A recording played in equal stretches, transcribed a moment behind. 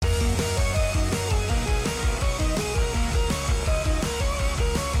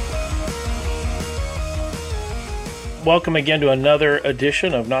welcome again to another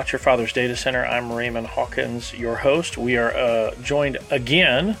edition of Not Your Father's Data Center. I'm Raymond Hawkins, your host. We are joined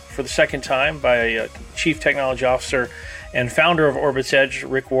again for the second time by Chief Technology Officer and founder of Orbit's Edge,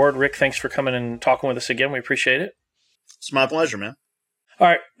 Rick Ward. Rick, thanks for coming and talking with us again. We appreciate it. It's my pleasure, man. All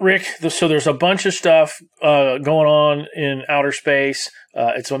right, Rick, so there's a bunch of stuff going on in outer space.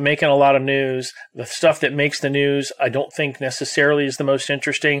 It's making a lot of news. The stuff that makes the news, I don't think necessarily is the most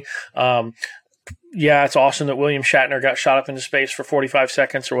interesting. Yeah, it's awesome that William Shatner got shot up into space for 45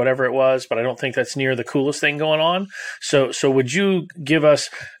 seconds or whatever it was, but I don't think that's near the coolest thing going on. So would you give us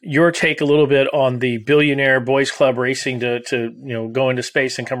your take a little bit on the billionaire boys club racing to go into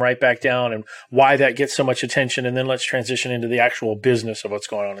space and come right back down, and why that gets so much attention? And then let's transition into the actual business of what's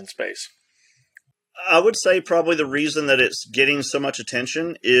going on in space. I would say probably the reason that it's getting so much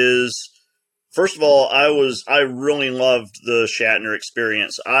attention is, first of all, I really loved the Shatner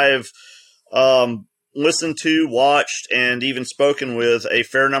experience. I've listened to, watched, and even spoken with a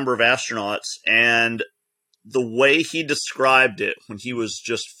fair number of astronauts, and the way he described it when he was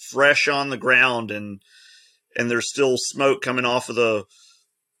just fresh on the ground and there's still smoke coming off of the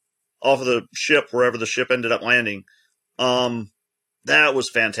ship, wherever the ship ended up landing, that was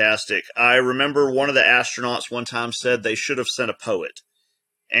fantastic. I remember one of the astronauts one time said they should have sent a poet,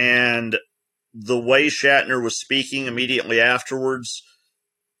 and the way Shatner was speaking immediately afterwards,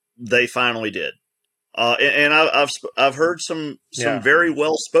 they finally did. And I've heard some very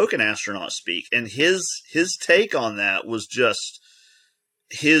well spoken astronauts speak, and his take on that was just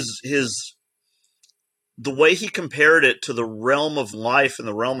the way he compared it to the realm of life and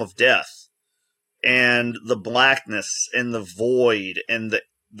the realm of death, and the blackness and the void, and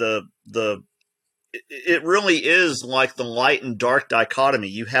it really is like the light and dark dichotomy.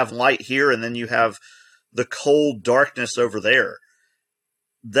 You have light here, and then you have the cold darkness over there.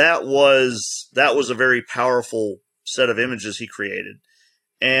 That was a very powerful set of images he created.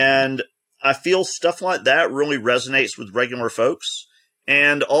 And I feel stuff like that really resonates with regular folks.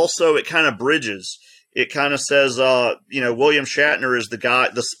 And also it kind of bridges. It kind of says, William Shatner is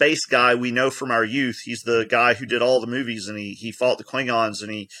the space guy we know from our youth. He's the guy who did all the movies, and he fought the Klingons,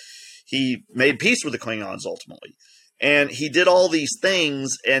 and he made peace with the Klingons ultimately. And he did all these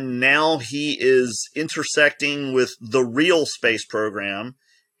things, and now he is intersecting with the real space program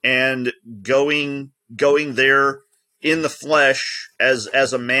and going there in the flesh as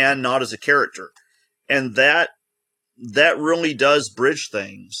a man, not as a character. And that really does bridge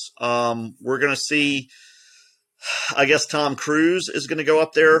things. We're going to see, I guess Tom Cruise is going to go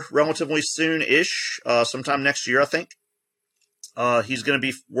up there relatively soon-ish, sometime next year, I think. He's going to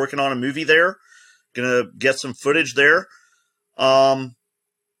be working on a movie there, going to get some footage there.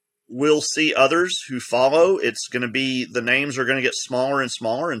 We'll see others who follow. It's going to be, the names are going to get smaller and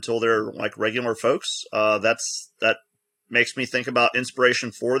smaller until they're like regular folks. That makes me think about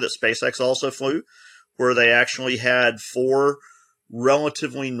Inspiration 4 that SpaceX also flew, where they actually had 4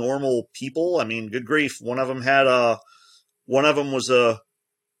 relatively normal people. I mean, good grief. One of them was a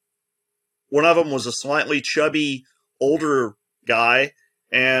slightly chubby older guy,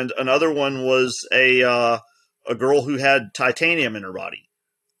 and another one was a girl who had titanium in her body.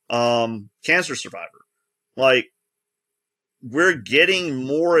 Cancer survivor. Like, we're getting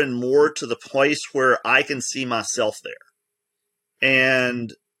more and more to the place where I can see myself there.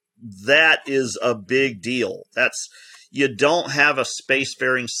 And that is a big deal. You don't have a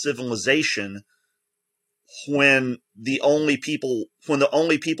spacefaring civilization when the only people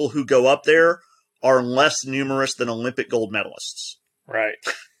who go up there are less numerous than Olympic gold medalists. Right.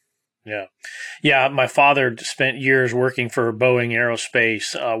 Yeah. My father spent years working for Boeing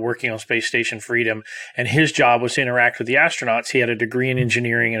Aerospace, working on Space Station Freedom, and his job was to interact with the astronauts. He had a degree in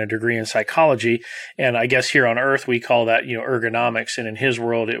engineering and a degree in psychology, and I guess here on Earth we call that, ergonomics, and in his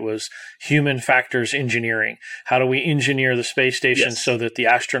world it was human factors engineering. How do we engineer the space station so that the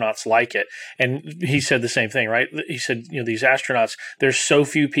astronauts like it? And he said the same thing, right? He said, these astronauts, there's so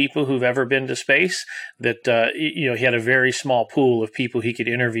few people who've ever been to space that, he had a very small pool of people he could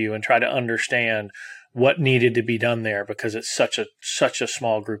interview and try to understand what needed to be done there, because it's such a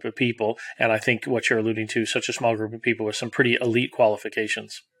small group of people. And I think what you're alluding to, such a small group of people with some pretty elite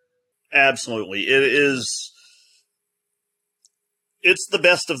qualifications. Absolutely. It's the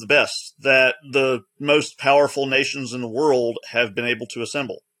best of the best that the most powerful nations in the world have been able to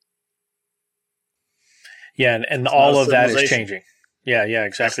assemble. Yeah, and all of that is changing. Yeah,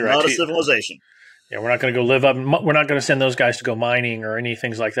 exactly right. Not a civilization. Yeah, we're not going to go live up. We're not going to send those guys to go mining or any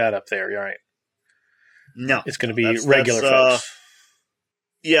things like that up there. You're right. No. It's going to be regular folks.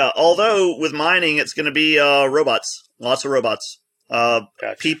 Yeah, although with mining, it's going to be robots. Lots of robots.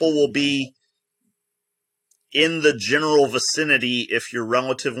 Gotcha. People will be in the general vicinity if you're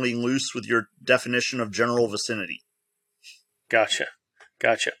relatively loose with your definition of general vicinity. Gotcha.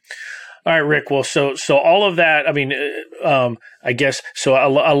 All right, Rick. Well, so all of that. I mean, I guess so.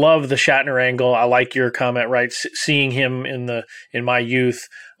 I love the Shatner angle. I like your comment, right? Seeing him in my youth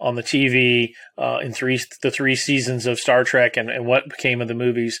on the TV in the three seasons of Star Trek and what became of the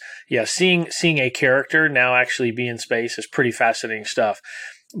movies. Yeah, seeing a character now actually be in space is pretty fascinating stuff.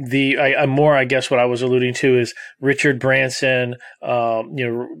 I guess what I was alluding to is Richard Branson,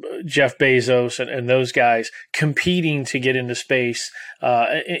 Jeff Bezos and those guys competing to get into space,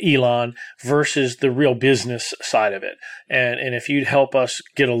 Elon, versus the real business side of it. And if you'd help us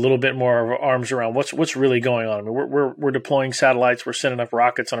get a little bit more of our arms around what's really going on. I mean, we're deploying satellites, we're sending up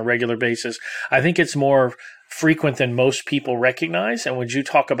rockets on a regular basis. I think it's more frequent than most people recognize. And would you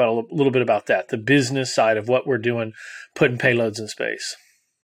talk about a little bit about that, the business side of what we're doing, putting payloads in space?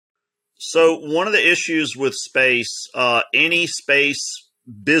 So one of the issues with space, any space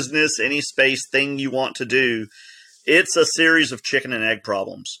business, any space thing you want to do, it's a series of chicken and egg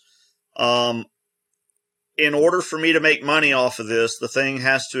problems. In order for me to make money off of this, the thing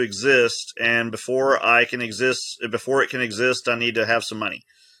has to exist, and before it can exist, I need to have some money.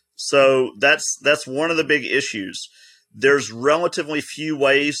 So that's one of the big issues. There's relatively few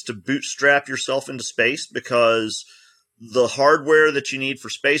ways to bootstrap yourself into space because the hardware that you need for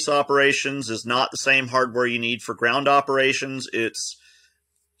space operations is not the same hardware you need for ground operations. It's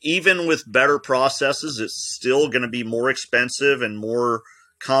even with better processes, it's still going to be more expensive and more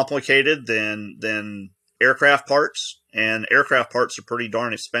complicated than aircraft parts, and aircraft parts are pretty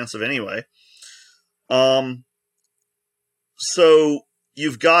darn expensive anyway. So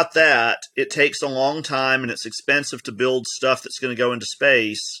you've got that. It takes a long time and it's expensive to build stuff that's going to go into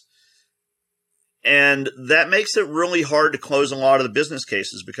space. And that makes it really hard to close a lot of the business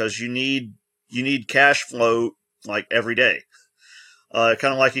cases because you need cash flow like every day. Kind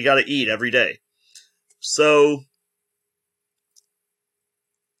of like you got to eat every day. So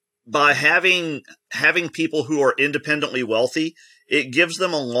by having people who are independently wealthy, it gives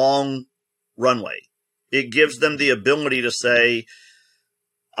them a long runway. It gives them the ability to say,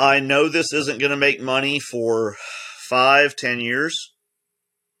 I know this isn't going to make money for 5-10 years.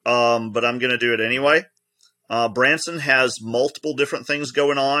 But I'm going to do it anyway. Branson has multiple different things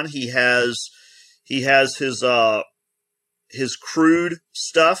going on. He has his crewed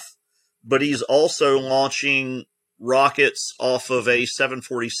stuff, but he's also launching rockets off of a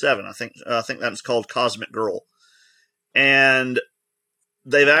 747. I think that's called Cosmic Girl, and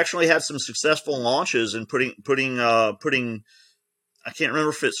they've actually had some successful launches in putting. I can't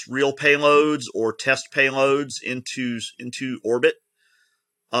remember if it's real payloads or test payloads into orbit.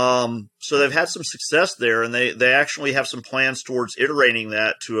 So they've had some success there, and they actually have some plans towards iterating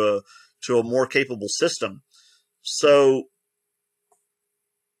that to a more capable system. So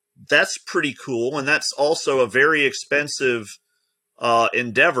that's pretty cool, and that's also a very expensive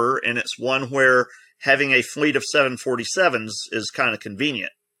endeavor, and it's one where having a fleet of 747s is kind of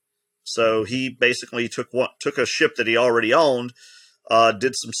convenient. So he basically took a ship that he already owned,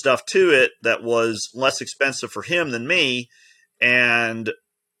 did some stuff to it that was less expensive for him than me, and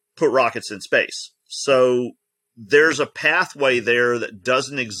put rockets in space. So there's a pathway there that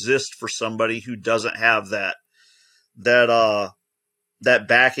doesn't exist for somebody who doesn't have that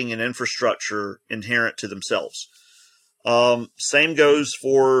backing and infrastructure inherent to themselves. Same goes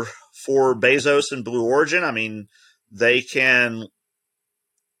for Bezos and Blue Origin. I mean, they can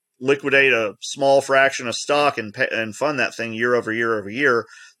liquidate a small fraction of stock and fund that thing year over year over year.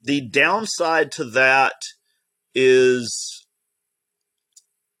 The downside to that is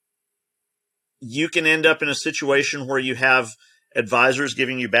you can end up in a situation where you have advisors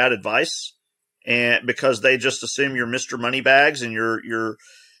giving you bad advice, and because they just assume you're Mr. Moneybags and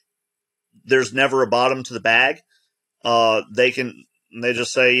there's never a bottom to the bag. They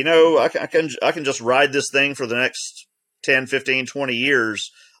just say, I can just ride this thing for the next 10, 15, 20 years.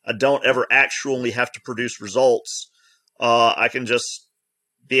 I don't ever actually have to produce results. I can just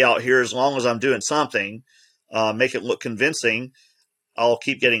be out here as long as I'm doing something, make it look convincing. I'll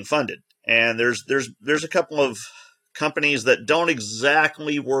keep getting funded. And there's a couple of companies that don't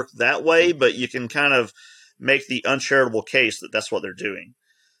exactly work that way, but you can kind of make the uncharitable case that that's what they're doing.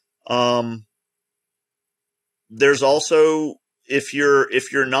 There's also, if you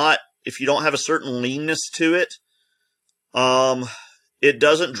don't have a certain leanness to it, it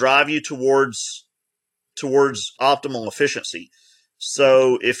doesn't drive you towards optimal efficiency.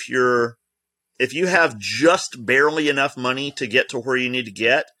 So if you have just barely enough money to get to where you need to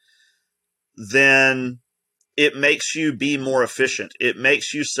get, then it makes you be more efficient. It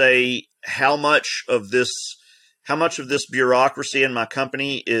makes you say, how much of this how much of this bureaucracy in my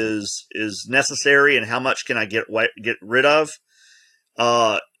company is necessary, and how much can I get rid of?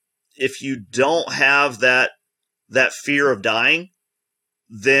 If you don't have that fear of dying,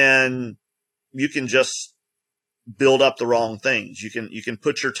 then you can just build up the wrong things. You can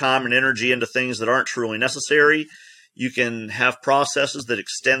put your time and energy into things that aren't truly necessary. You can have processes that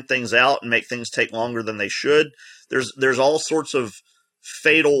extend things out and make things take longer than they should. There's all sorts of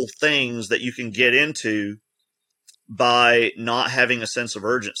fatal things that you can get into by not having a sense of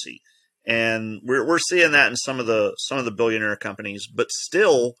urgency. And we're seeing that in some of the billionaire companies, but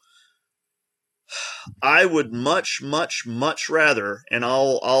still, I would much, much, much rather, and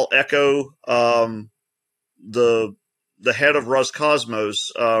I'll echo the head of Roscosmos,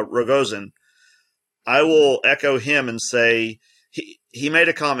 Rogozin. I will echo him and say he made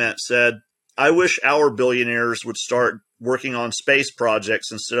a comment, said, "I wish our billionaires would start working on space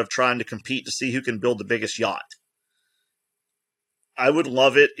projects instead of trying to compete to see who can build the biggest yacht." I would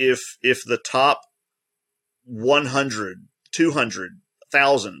love it if the top 100, 200,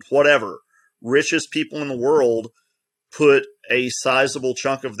 1,000, whatever, richest people in the world put a sizable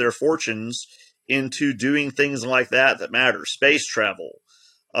chunk of their fortunes into doing things like that matter. Space travel,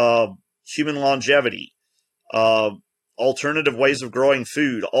 human longevity, alternative ways of growing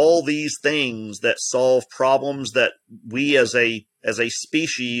food, all these things that solve problems that we as a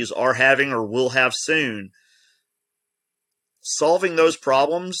species are having or will have soon. Solving those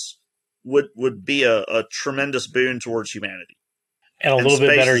problems would be a tremendous boon towards humanity. And a little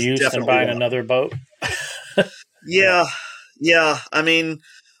bit better use than buying another boat. Yeah. I mean,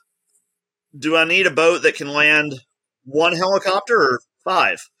 do I need a boat that can land one helicopter or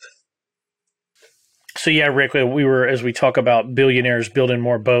 5? So yeah, Rick, as we talk about billionaires building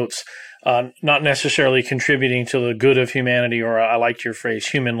more boats, not necessarily contributing to the good of humanity, or I liked your phrase,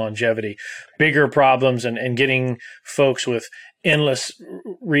 human longevity, bigger problems, and getting folks with endless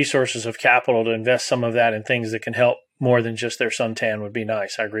resources of capital to invest some of that in things that can help more than just their suntan would be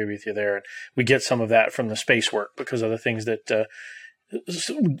nice. I agree with you there. And we get some of that from the space work because of the things that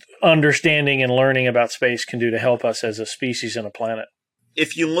understanding and learning about space can do to help us as a species and a planet.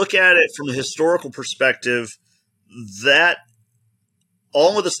 If you look at it from a historical perspective, that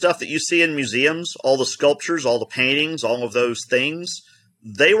all of the stuff that you see in museums, all the sculptures, all the paintings, all of those things,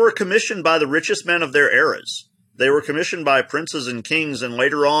 they were commissioned by the richest men of their eras. They were commissioned by princes and kings, and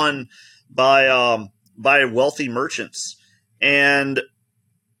later on by wealthy merchants. And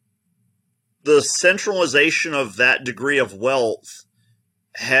the centralization of that degree of wealth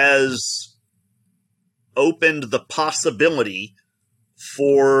has opened the possibility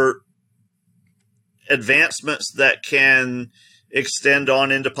for advancements that can extend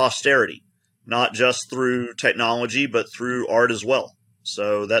on into posterity, not just through technology, but through art as well.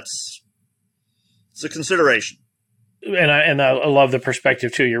 So it's a consideration. And I love the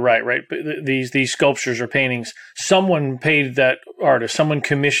perspective too. You're right. These sculptures or paintings, someone paid that artist, someone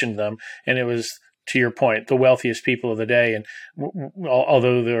commissioned them, and it was, to your point, the wealthiest people of the day. And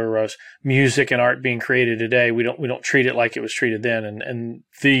although there was music and art being created today, we don't treat it like it was treated then. And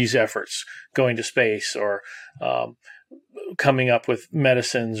these efforts, going to space or coming up with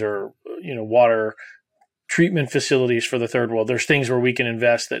medicines or water treatment facilities for the third world, there's things where we can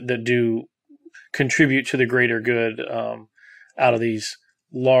invest that do contribute to the greater good out of these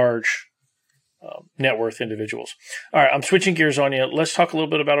large net worth individuals. All right, I'm switching gears on you. Let's talk a little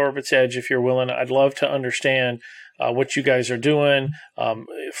bit about Orbit's Edge, if you're willing. I'd love to understand what you guys are doing.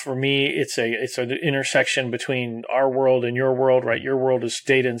 For me, it's an intersection between our world and your world, right? Your world is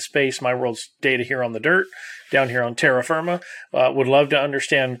data in space. My world's data here on the dirt, down here on terra firma. Would love to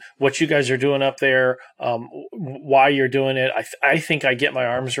understand what you guys are doing up there, why you're doing it. I think I get my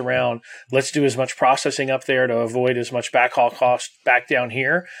arms around, let's do as much processing up there to avoid as much backhaul cost back down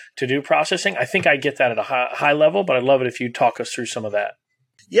here to do processing. I think I get that at a high level, but I'd love it if you talk us through some of that.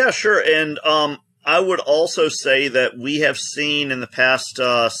 Yeah, sure. And I would also say that we have seen in the past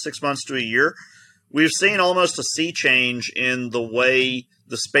 6 months to a year, we've seen almost a sea change in the way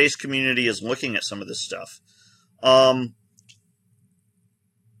the space community is looking at some of this stuff.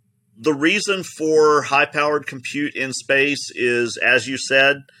 The reason for high-powered compute in space is, as you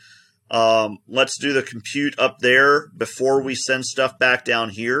said, let's do the compute up there before we send stuff back down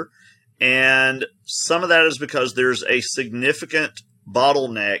here. And some of that is because there's a significant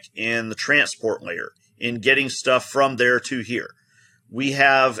bottleneck in the transport layer in getting stuff from there to here. We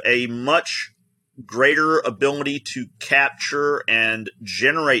have a much greater ability to capture and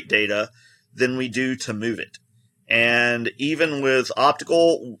generate data than we do to move it. And even with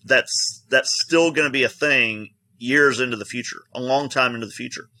optical, that's still going to be a thing years into the future, a long time into the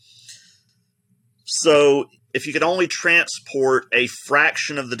future. So if you can only transport a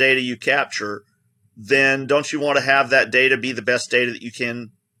fraction of the data you capture, then don't you want to have that data be the best data that you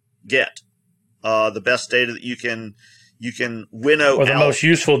can get, the best data that you can winnow or the out. most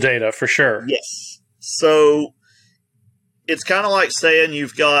useful data for sure. Yes. So it's kind of like saying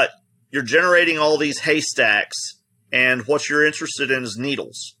you're generating all these haystacks, and what you're interested in is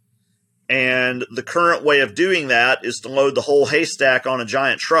needles. And the current way of doing that is to load the whole haystack on a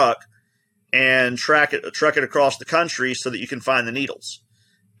giant truck and truck it across the country so that you can find the needles.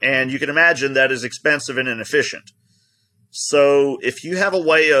 And you can imagine that is expensive and inefficient. So if you have a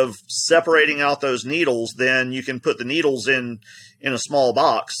way of separating out those needles, then you can put the needles in a small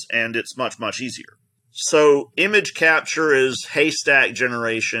box, and it's much, much easier. So image capture is haystack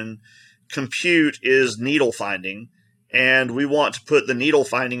generation. Compute is needle finding. And we want to put the needle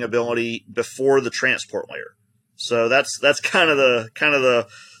finding ability before the transport layer. So that's kind of the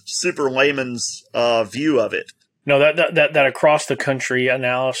super layman's view of it. No, that across the country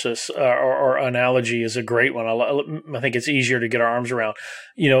analysis or analogy is a great one. I think it's easier to get our arms around.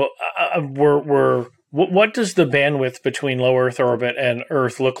 What does the bandwidth between low Earth orbit and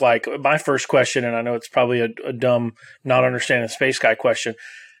Earth look like? My first question, and I know it's probably a dumb, not understanding space guy question.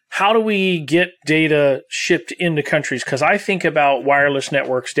 How do we get data shipped into countries? Because I think about wireless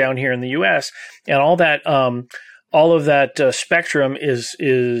networks down here in the U.S. and all of that spectrum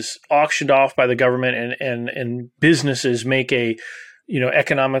is auctioned off by the government, and businesses make a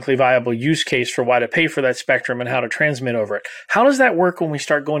economically viable use case for why to pay for that spectrum and how to transmit over it. How does that work when we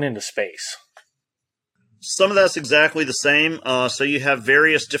start going into space? Some of that's exactly the same. So you have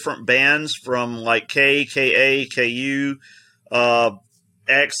various different bands from like K, KA, KU,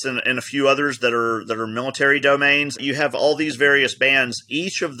 X, and a few others that are military domains. You have all these various bands.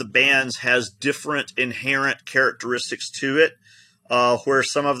 Each of the bands has different inherent characteristics to it, where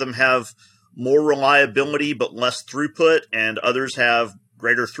some of them have more reliability but less throughput, and others have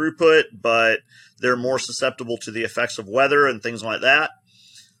greater throughput, but they're more susceptible to the effects of weather and things like that.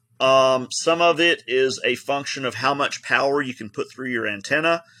 Some of it is a function of how much power you can put through your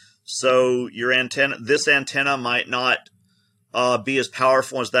antenna. So this antenna might not be as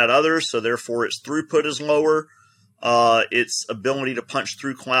powerful as that other, so therefore its throughput is lower. Its ability to punch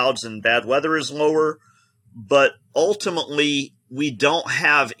through clouds in bad weather is lower. But ultimately, we don't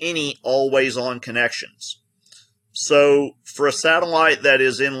have any always-on connections. So for a satellite that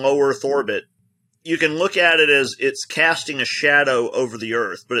is in low Earth orbit, you can look at it as it's casting a shadow over the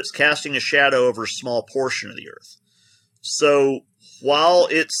Earth, but it's casting a shadow over a small portion of the Earth. So while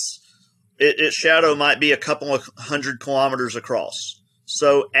its shadow might be a couple of 100 kilometers across.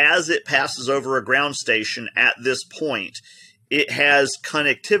 So as it passes over a ground station at this point, it has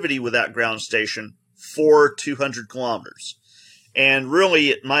connectivity with that ground station for 200 kilometers. And really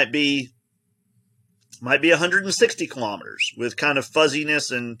it might be 160 kilometers with kind of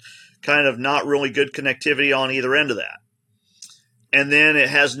fuzziness and kind of not really good connectivity on either end of that. And then it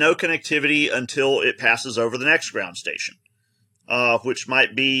has no connectivity until it passes over the next ground station, which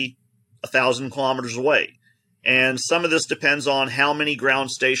might be 1,000 kilometers away. And some of this depends on how many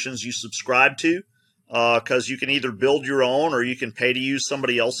ground stations you subscribe to, because you can either build your own or you can pay to use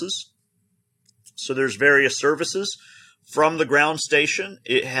somebody else's. So there's various services. From the ground station,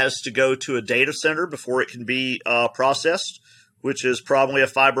 it has to go to a data center before it can be processed, which is probably a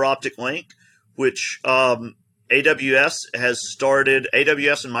fiber optic link, which AWS and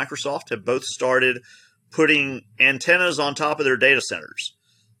Microsoft have both started putting antennas on top of their data centers.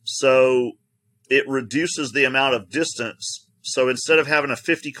 So it reduces the amount of distance. So instead of having a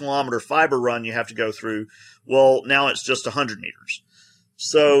 50-kilometer fiber run you have to go through, well, now it's just 100 meters.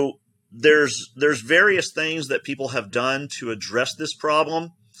 So there's various things that people have done to address this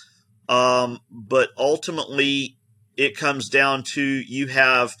problem, but ultimately it comes down to you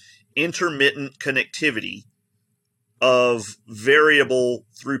have intermittent connectivity of variable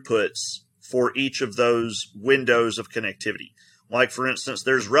throughputs for each of those windows of connectivity. Like, for instance,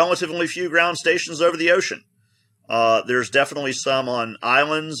 there's relatively few ground stations over the ocean. There's definitely some on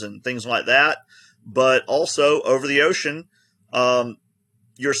islands and things like that. But also, over the ocean,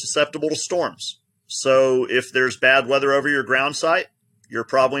 you're susceptible to storms. So if there's bad weather over your ground site, you're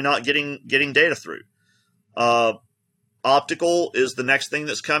probably not getting data through. Optical is the next thing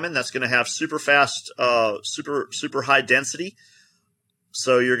that's coming. That's going to have super fast, super high density.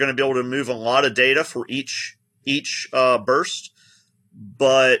 So you're going to be able to move a lot of data for each burst.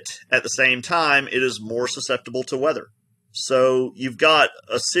 But at the same time, it is more susceptible to weather. So you've got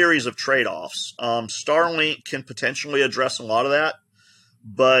a series of trade-offs. Starlink can potentially address a lot of that,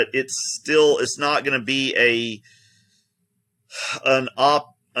 but it's not going to be an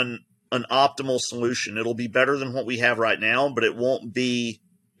an optimal solution. It'll be better than what we have right now, but it won't be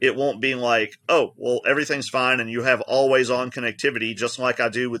like, oh, well, everything's fine and you have always on connectivity, just like I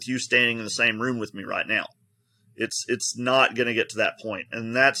do with you standing in the same room with me right now. It's not going to get to that point,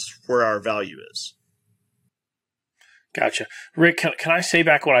 and that's where our value is. Gotcha. Rick, can I say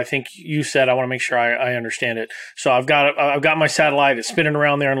back what I think you said? I want to make sure I understand it. So I've got my satellite. It's spinning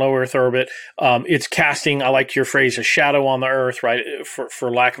around there in low Earth orbit. It's casting, I like your phrase, a shadow on the Earth, right?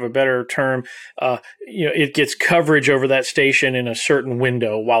 For lack of a better term, it gets coverage over that station in a certain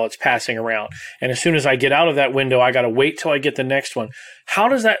window while it's passing around. And as soon as I get out of that window, I got to wait till I get the next one. How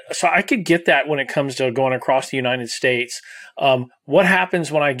does that? So I could get that when it comes to going across the United States. What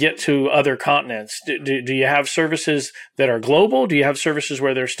happens when I get to other continents? Do you have services that are global? Do you have services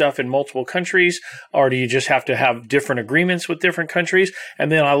where there's stuff in multiple countries? Or do you just have to have different agreements with different countries?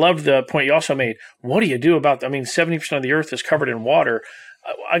 And then I love the point you also made. What do you do about, 70% of the Earth is covered in water.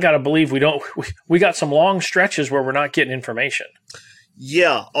 I got to believe we got some long stretches where we're not getting information.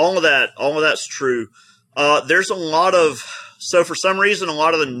 Yeah, all of that's true. There's a lot of, so for some reason, a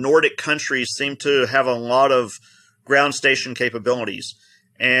lot of the Nordic countries seem to have a lot of ground station capabilities.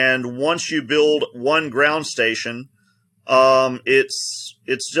 And once you build one ground station, it's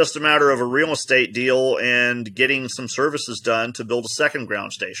just a matter of a real estate deal and getting some services done to build a second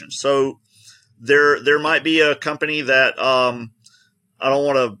ground station. So there might be a company that, I don't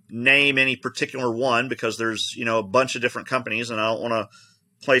want to name any particular one because there's, a bunch of different companies and I don't want to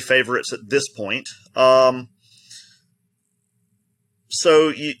play favorites at this point.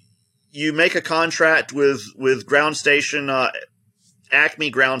 So you make a contract with ground station, Acme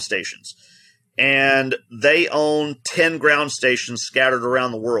Ground Stations, and they own 10 ground stations scattered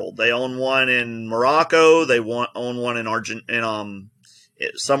around the world. They own one in Morocco. They own one in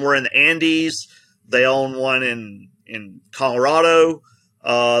somewhere in the Andes. They own one in Colorado.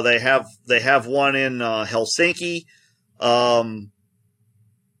 They have one in Helsinki,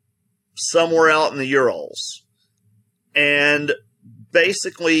 somewhere out in the Urals. And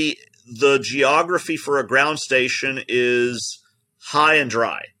basically, the geography for a ground station is high and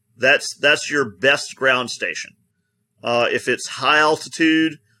dry. That's your best ground station. If it's high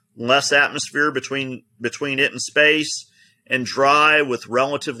altitude, less atmosphere between it and space, and dry with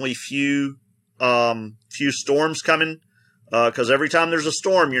relatively few storms coming, because every time there's a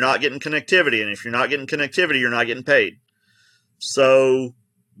storm, you're not getting connectivity, and if you're not getting connectivity, you're not getting paid. So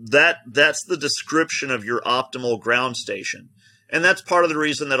that's the description of your optimal ground station. And that's part of the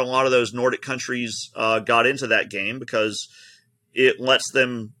reason that a lot of those Nordic countries got into that game, because it lets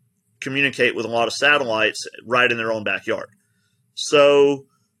them communicate with a lot of satellites right in their own backyard. So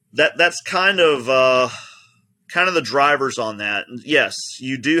that's kind of the drivers on that. And yes,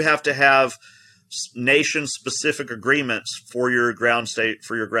 you do have to have nation-specific agreements for your ground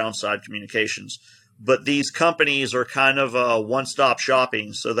side communications. But these companies are kind of one-stop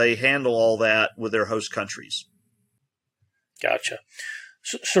shopping, so they handle all that with their host countries. Gotcha.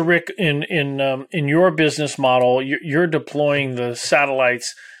 So Rick, in your business model, you're deploying the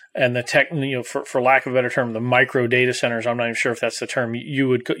satellites and the tech, for lack of a better term, the micro data centers. I'm not even sure if that's the term you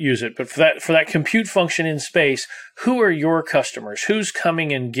would use it, but for that compute function in space, who are your customers? Who's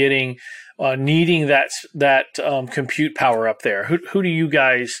coming and getting, needing that compute power up there? Who do you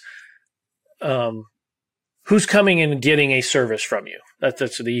guys, who's coming and getting a service from you?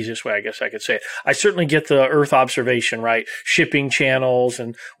 That's the easiest way I guess I could say it. I certainly get the Earth observation, right? Shipping channels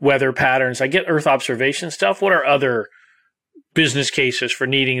and weather patterns. I get Earth observation stuff. What are other business cases for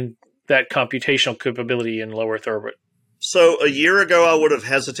needing that computational capability in low Earth orbit? So a year ago, I would have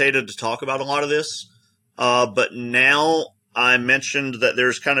hesitated to talk about a lot of this. But now I mentioned that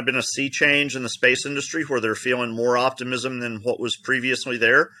there's kind of been a sea change in the space industry where they're feeling more optimism than what was previously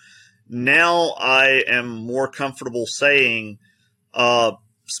there. Now I am more comfortable saying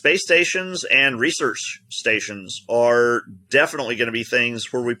space stations and research stations are definitely going to be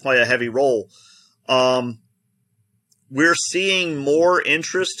things where we play a heavy role. We're seeing more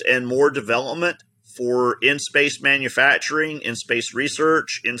interest and more development for in-space manufacturing, in-space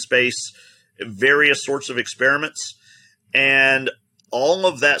research, in-space various sorts of experiments. And all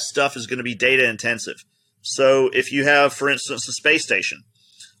of that stuff is going to be data intensive. So if you have, for instance, a space station,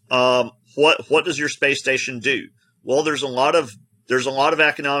 what does your space station do? Well, there's a lot of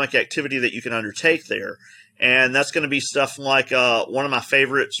economic activity that you can undertake there. And that's going to be stuff like one of my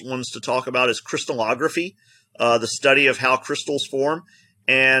favorite ones to talk about is crystallography, the study of how crystals form.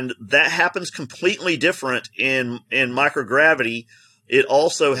 And that happens completely different in microgravity. It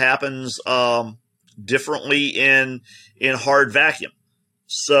also happens differently in hard vacuum.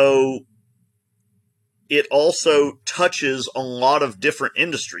 So it also touches a lot of different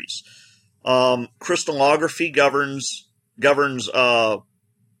industries. Crystallography governs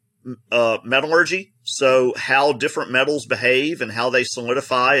metallurgy, so how different metals behave and how they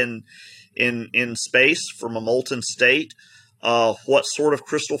solidify in space from a molten state, what sort of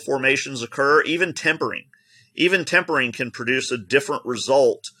crystal formations occur, even tempering. Even tempering can produce a different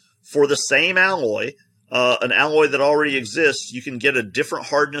result for the same alloy, an alloy that already exists. You can get a different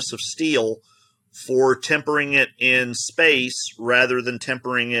hardness of steel for tempering it in space rather than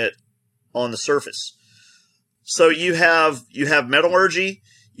tempering it on the surface. So you have metallurgy,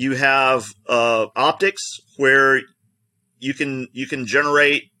 you have optics, where you can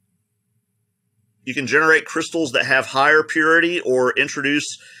generate crystals that have higher purity or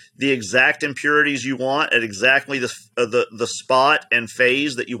introduce the exact impurities you want at exactly the spot and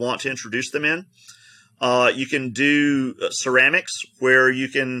phase that you want to introduce them in. You can do ceramics, where you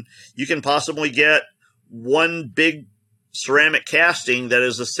can possibly get one big ceramic casting that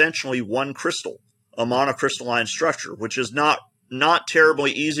is essentially one crystal, a monocrystalline structure, which is not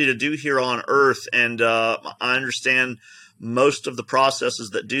terribly easy to do here on Earth. And I understand most of the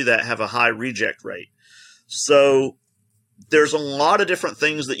processes that do that have a high reject rate. So there's a lot of different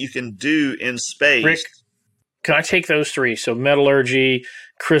things that you can do in space. Rick, can I take those three? So metallurgy,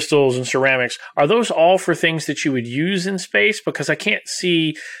 crystals, and ceramics. Are those all for things that you would use in space? Because I can't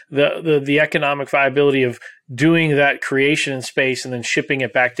see the economic viability of doing that creation in space and then shipping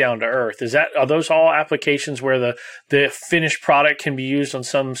it back down to Earth. Are those all applications where the finished product can be used on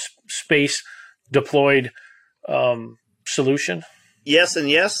some space deployed solution? Yes and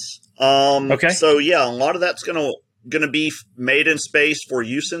yes. Okay. So yeah, a lot of that's going to be made in space for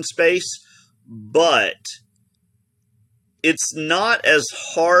use in space, but it's not as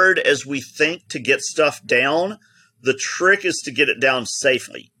hard as we think to get stuff down. The trick is to get it down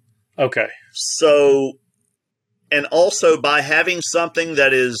safely. Okay. So, and also by having something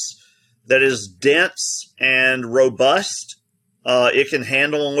that is dense and robust, it can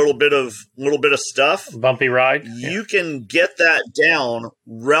handle a little bit of stuff. Bumpy ride. You can get that down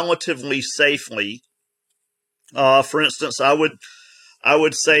relatively safely. For instance, I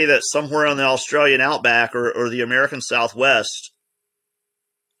would say that somewhere on the Australian outback or the American Southwest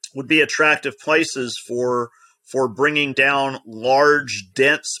would be attractive places for bringing down large,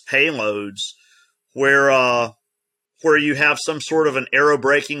 dense payloads where you have some sort of an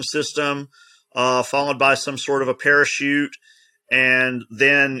aerobraking system, followed by some sort of a parachute, and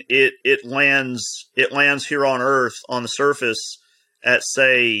then it lands here on Earth on the surface at,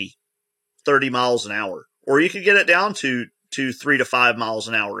 say, 30 miles an hour. Or you could get it down to 3 to 5 miles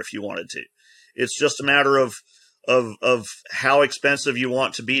an hour if you wanted to. It's just a matter of how expensive you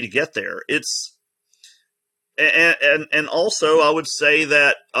want to be to get there. And also I would say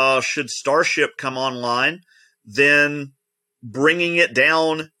that should Starship come online, then bringing it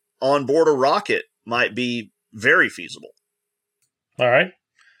down on board a rocket might be very feasible. All right.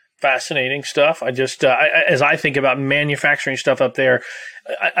 Fascinating stuff. I just, as I think about manufacturing stuff up there,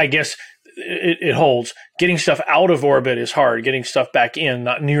 I guess it holds. Getting stuff out of orbit is hard. Getting stuff back in,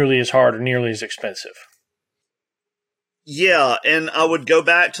 not nearly as hard or nearly as expensive. Yeah, and I would go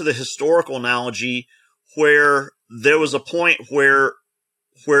back to the historical analogy where there was a point where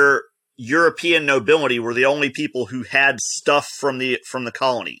European nobility were the only people who had stuff from the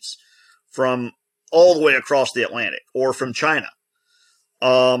colonies, from all the way across the Atlantic, or from China.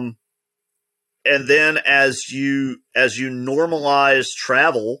 And then as you normalize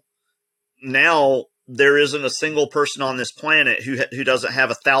travel, now there isn't a single person on this planet who doesn't have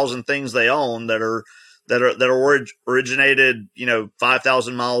 1,000 things they own that are originated,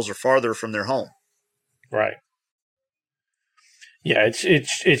 5,000 miles or farther from their home. Right. Yeah,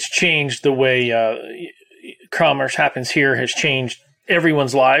 it's changed the way commerce happens here, has changed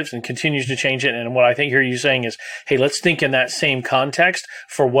everyone's lives and continues to change it. And what I think here you're saying is, hey, let's think in that same context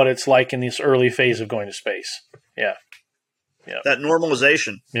for what it's like in this early phase of going to space. Yeah. Yeah. That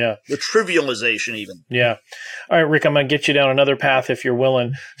normalization. Yeah. The trivialization even. Yeah. All right, Rick, I'm going to get you down another path if you're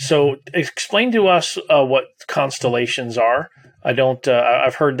willing. So explain to us what constellations are.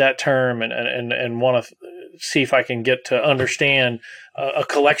 I've heard that term and want to see if I can get to understand a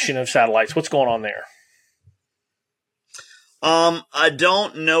collection of satellites. What's going on there? I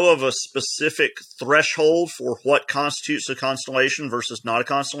don't know of a specific threshold for what constitutes a constellation versus not a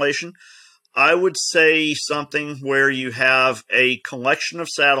constellation. I would say something where you have a collection of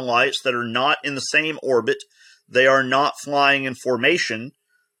satellites that are not in the same orbit. They are not flying in formation,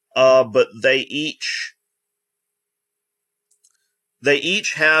 but they each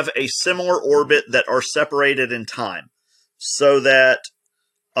have a similar orbit that are separated in time, so that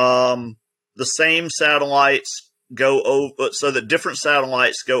the same satellites go over, so that different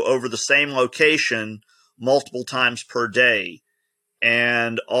satellites go over the same location multiple times per day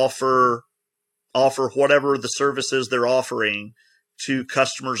and offer whatever the services they're offering to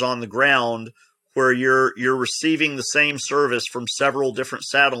customers on the ground, where you're receiving the same service from several different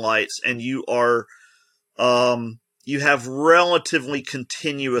satellites, and you have relatively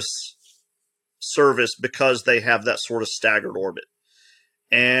continuous service because they have that sort of staggered orbit.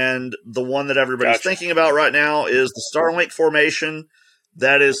 And the one that everybody's thinking about right now is the Starlink formation.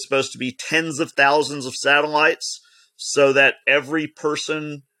 That is supposed to be tens of thousands of satellites, so that every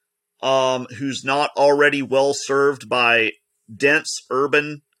person who's not already well served by dense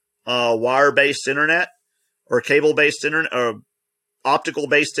urban wire-based internet or cable-based internet or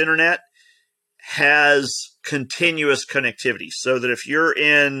optical-based internet has continuous connectivity. So that if you're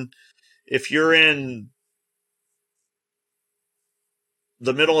in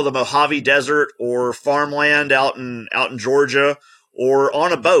the middle of the Mojave Desert or farmland out in Georgia, or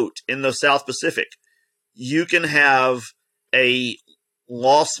on a boat in the South Pacific, you can have a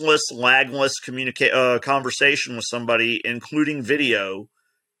lossless, lagless conversation with somebody, including video,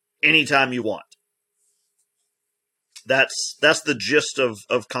 anytime you want. That's the gist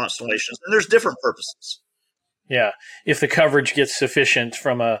of constellations, and there's different purposes. Yeah, if the coverage gets sufficient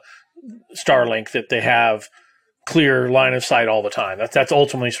from a Starlink, that they have clear line of sight all the time. That's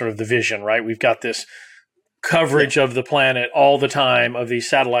ultimately sort of the vision, right? We've got this coverage of the planet all the time, of these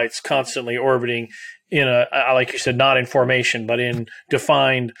satellites constantly orbiting in a, like you said, not in formation, but in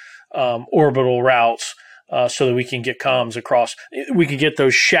defined orbital routes, so that we can get comms across. We can get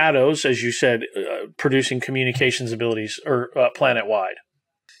those shadows, as you said, producing communications abilities or planet-wide.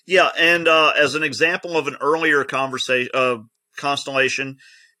 Yeah, and as an example of an earlier constellation,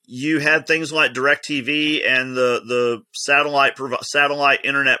 you had things like DirecTV and the satellite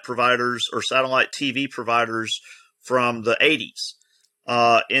internet providers or satellite TV providers from the 80s.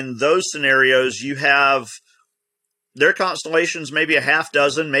 In those scenarios, you have their constellations, maybe a half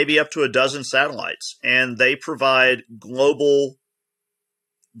dozen, maybe up to a dozen satellites, and they provide global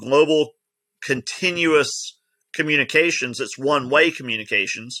continuous communications. It's one-way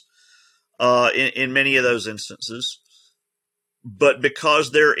communications in many of those instances. But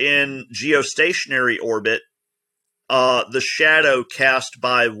because they're in geostationary orbit, the shadow cast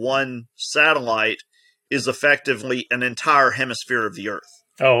by one satellite is effectively an entire hemisphere of the Earth.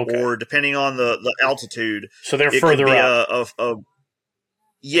 Oh, okay. Or depending on the altitude. So they're further up.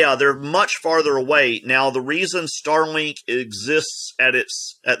 Yeah, they're much farther away. Now, the reason Starlink exists at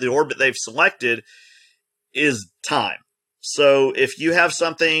the orbit they've selected is time. So if you have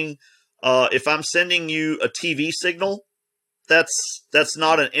something, if I'm sending you a TV signal, that's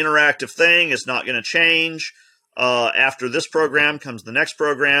not an interactive thing. It's not going to change. After this program comes the next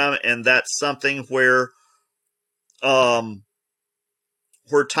program, and that's something where time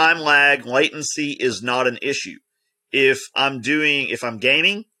lag, latency is not an issue. If I'm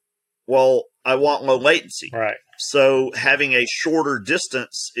gaming, well, I want low latency. Right. So having a shorter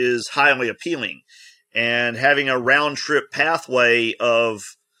distance is highly appealing, and having a round trip pathway of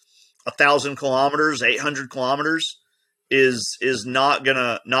 1,000 kilometers, 800 kilometers is not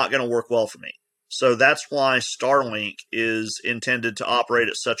gonna work well for me. So that's why Starlink is intended to operate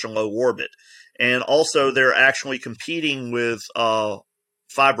at such a low orbit. And also, they're actually competing with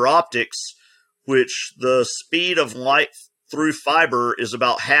fiber optics, which the speed of light through fiber is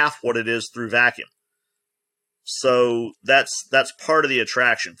about half what it is through vacuum. So that's part of the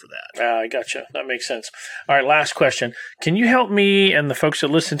attraction for that. I gotcha. That makes sense. All right, last question. Can you help me and the folks that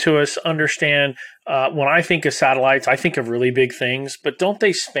listen to us understand, when I think of satellites, I think of really big things, but don't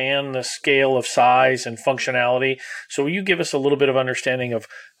they span the scale of size and functionality? So will you give us a little bit of understanding of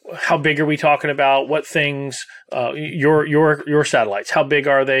how big are we talking about? What things, your satellites, how big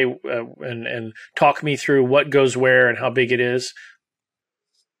are they? And talk me through what goes where and how big it is.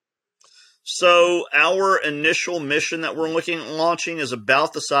 So our initial mission that we're looking at launching is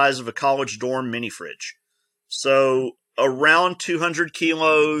about the size of a college dorm mini fridge. So around 200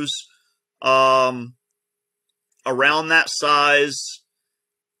 kilos, around that size,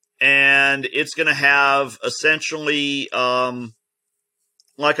 and it's going to have essentially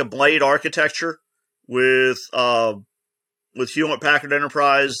like a blade architecture with Hewlett-Packard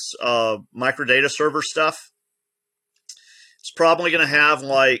Enterprise microdata server stuff. It's probably going to have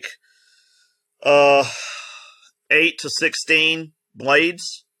like 8 to 16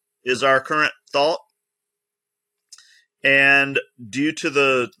 blades is our current thought. And due to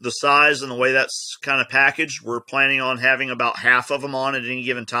the size and the way that's kind of packaged, we're planning on having about half of them on at any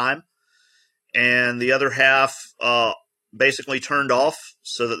given time. And the other half basically turned off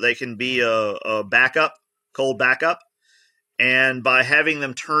so that they can be a backup cold backup. And by having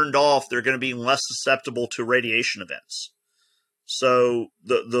them turned off, they're going to be less susceptible to radiation events. So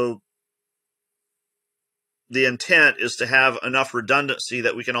the intent is to have enough redundancy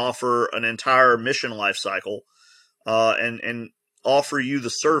that we can offer an entire mission life cycle, and offer you the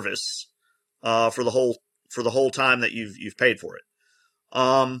service for the whole time that you've paid for it.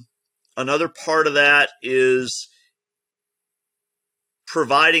 Another part of that is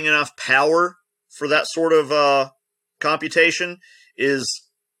providing enough power for that sort of computation is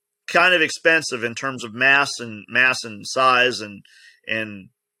kind of expensive in terms of mass and size and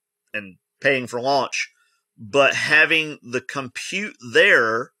paying for launch. But having the compute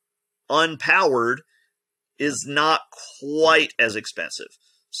there unpowered is not quite as expensive.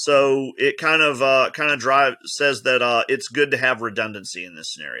 So it kind of says that it's good to have redundancy in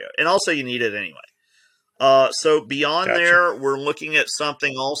this scenario. And also you need it anyway. So beyond Gotcha. there, we're looking at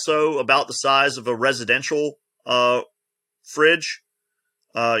something also about the size of a residential fridge.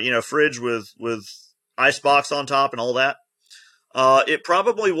 Fridge with icebox on top and all that. It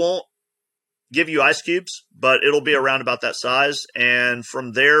probably won't give you ice cubes, but it'll be around about that size. And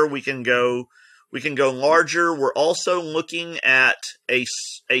from there, we can go larger. We're also looking at a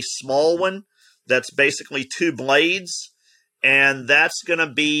small one that's basically 2 blades, and that's going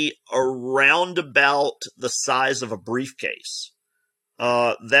to be around about the size of a briefcase.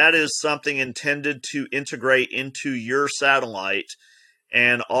 That is something intended to integrate into your satellite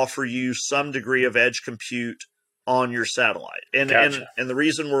and offer you some degree of edge compute on your satellite. And Gotcha. and the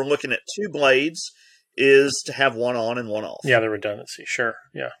reason we're looking at 2 blades is to have one on and one off. Yeah, the redundancy. Sure.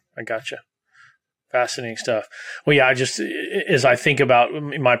 Yeah, I gotcha. Fascinating stuff. Well, yeah, as I think about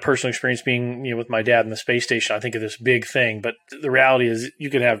my personal experience being, with my dad in the space station, I think of this big thing, but the reality is you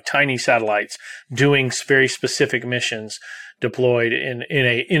could have tiny satellites doing very specific missions deployed in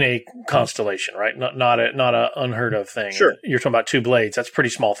a constellation, right? Not a unheard of thing. Sure. You're talking about 2 blades. That's a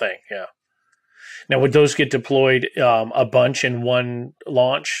pretty small thing. Yeah. Now, would those get deployed a bunch in one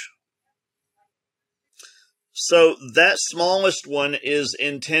launch? So that smallest one is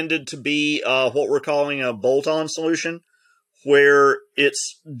intended to be what we're calling a bolt-on solution, where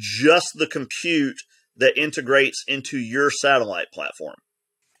it's just the compute that integrates into your satellite platform.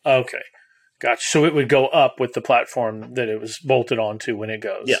 Okay. Gotcha. So it would go up with the platform that it was bolted onto when it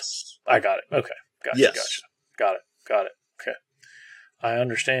goes. Yes. I got it. Okay. Gotcha. Yes. Gotcha. Got it. Okay. I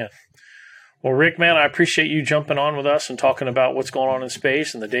understand. Well, Rick, man, I appreciate you jumping on with us and talking about what's going on in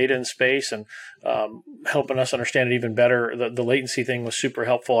space and the data in space and helping us understand it even better. The latency thing was super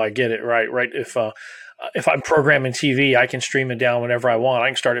helpful. I get it. Right. If I'm programming TV, I can stream it down whenever I want. I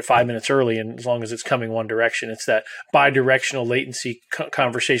can start it 5 minutes early, and as long as it's coming one direction. It's that bi-directional latency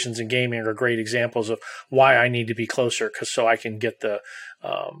conversations in gaming are great examples of why I need to be closer, so I can get the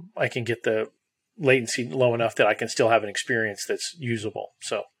latency low enough that I can still have an experience that's usable.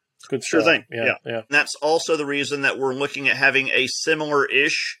 So good stuff. Sure thing. Yeah. And that's also the reason that we're looking at having a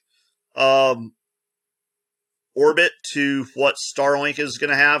similar-ish orbit to what Starlink is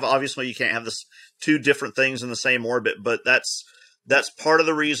going to have. Obviously, you can't have this 2 different things in the same orbit, but that's part of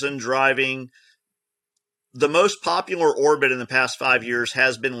the reason driving the most popular orbit in the past 5 years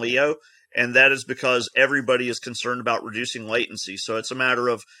has been LEO, and that is because everybody is concerned about reducing latency. So it's a matter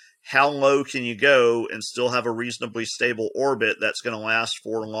of how low can you go and still have a reasonably stable orbit that's going to last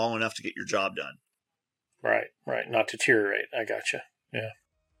for long enough to get your job done. Right. Not deteriorate. I gotcha. Yeah.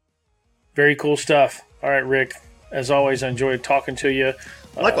 Very cool stuff. All right, Rick. As always, I enjoyed talking to you.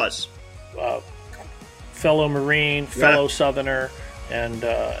 Likewise. Fellow Marine, fellow Southerner, and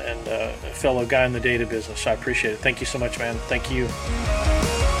a fellow guy in the data business. I appreciate it. Thank you so much, man. Thank you.